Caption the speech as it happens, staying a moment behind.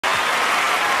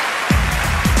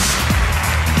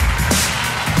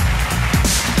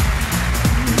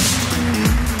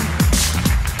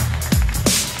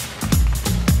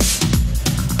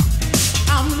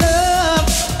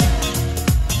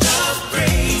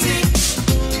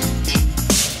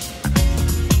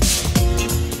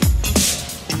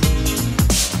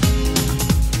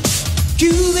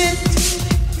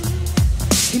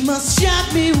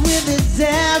shot me with his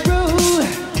arrow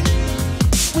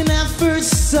when I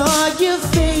first saw your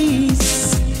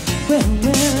face. Well,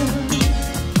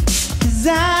 'cause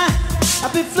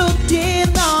I've been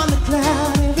floating on the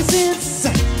cloud ever since.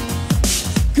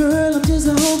 Girl, I'm just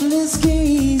a hopeless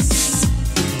case.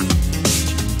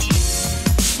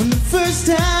 From the first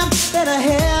time that I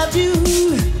held you,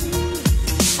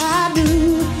 I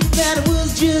knew that it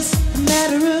was just a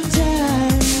matter of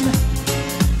time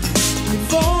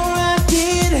before I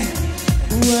did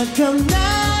what come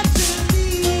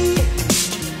naturally.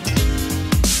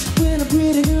 When a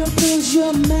pretty girl fills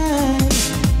your mind,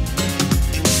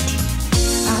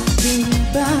 I think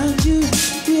about you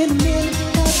in a minute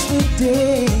of a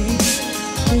day.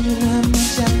 When you know how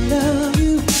much I love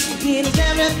you, it is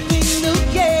everything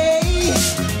okay.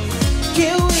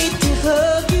 Can't wait to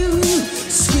hug you,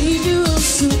 squeeze you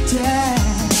so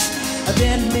tight,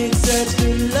 then make such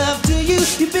good love to you.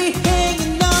 You be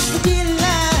hanging on for dear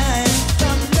life.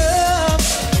 I'm love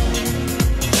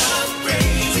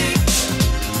crazy,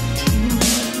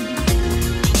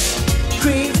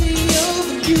 crazy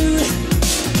over you.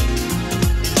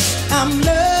 I'm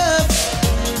love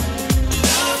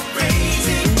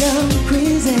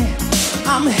crazy.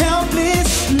 I'm helpless,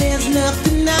 there's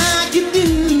nothing I can do.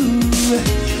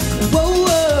 Whoa,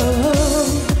 whoa.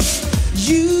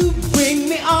 You bring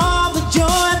me all the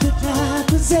joy that I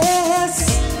possess.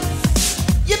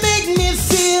 You make me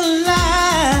feel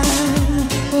alive.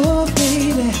 Oh,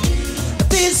 baby,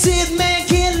 they said man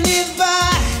can't live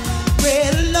by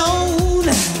bread alone.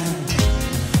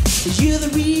 You're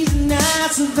the reason I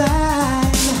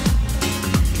survive.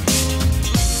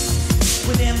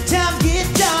 When them times get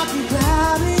dark and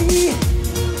cloudy,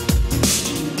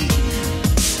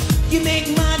 you make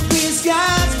my gray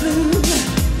skies blue.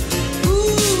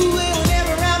 Ooh,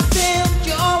 whenever I'm down,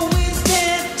 you always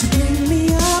there to bring me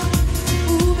up.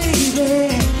 Ooh, baby,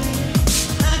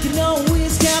 I can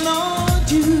always count on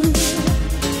you.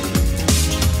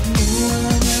 No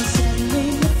one else has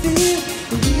made me feel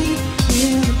the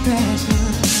real passion.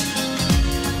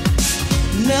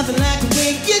 Nothing like the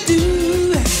way you do.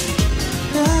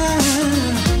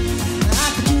 I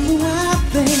can do the wild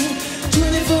thing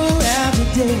 24 hours a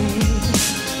day.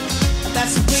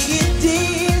 That's the way it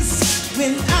is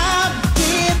when I'm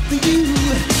with you.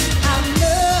 I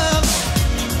love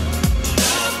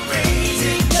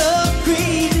crazy,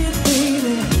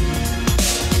 baby,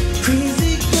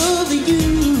 crazy over you.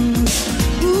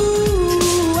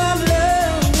 Ooh, I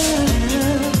love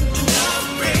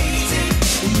crazy,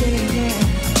 yeah,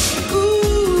 yeah.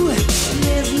 Ooh,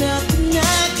 there's nothing I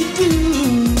can do.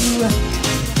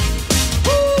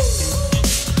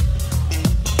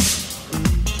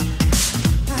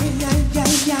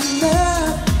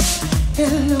 Love,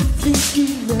 hello, freaky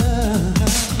love.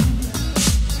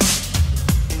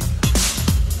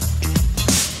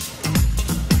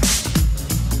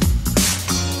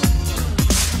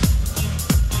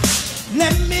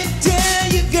 Let me tell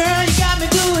you, girl, you got me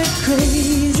going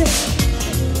crazy.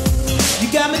 You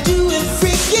got me doing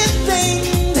freaky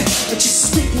things, but you're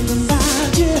speaking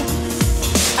about you.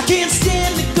 I can't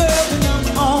stand it, girl, when I'm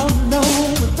all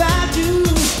alone without you.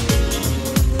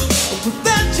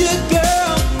 Without you,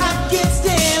 girl, I can't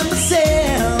stand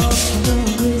myself. I'm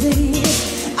going crazy.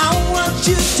 I want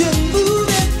you to move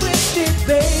it with me,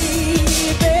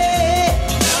 baby.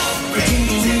 I'm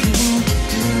crazy.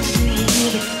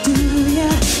 Do ya?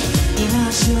 I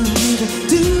sure give it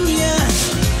to ya.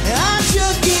 I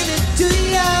sure give it to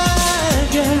ya,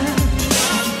 girl.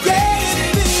 Yeah,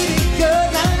 baby, girl,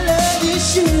 I love you,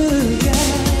 sugar.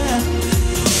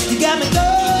 You got me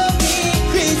going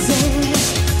crazy.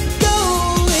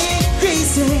 Going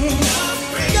crazy.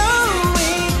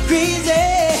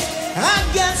 I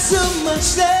got so much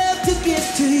love to give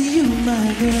to you, my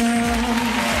girl.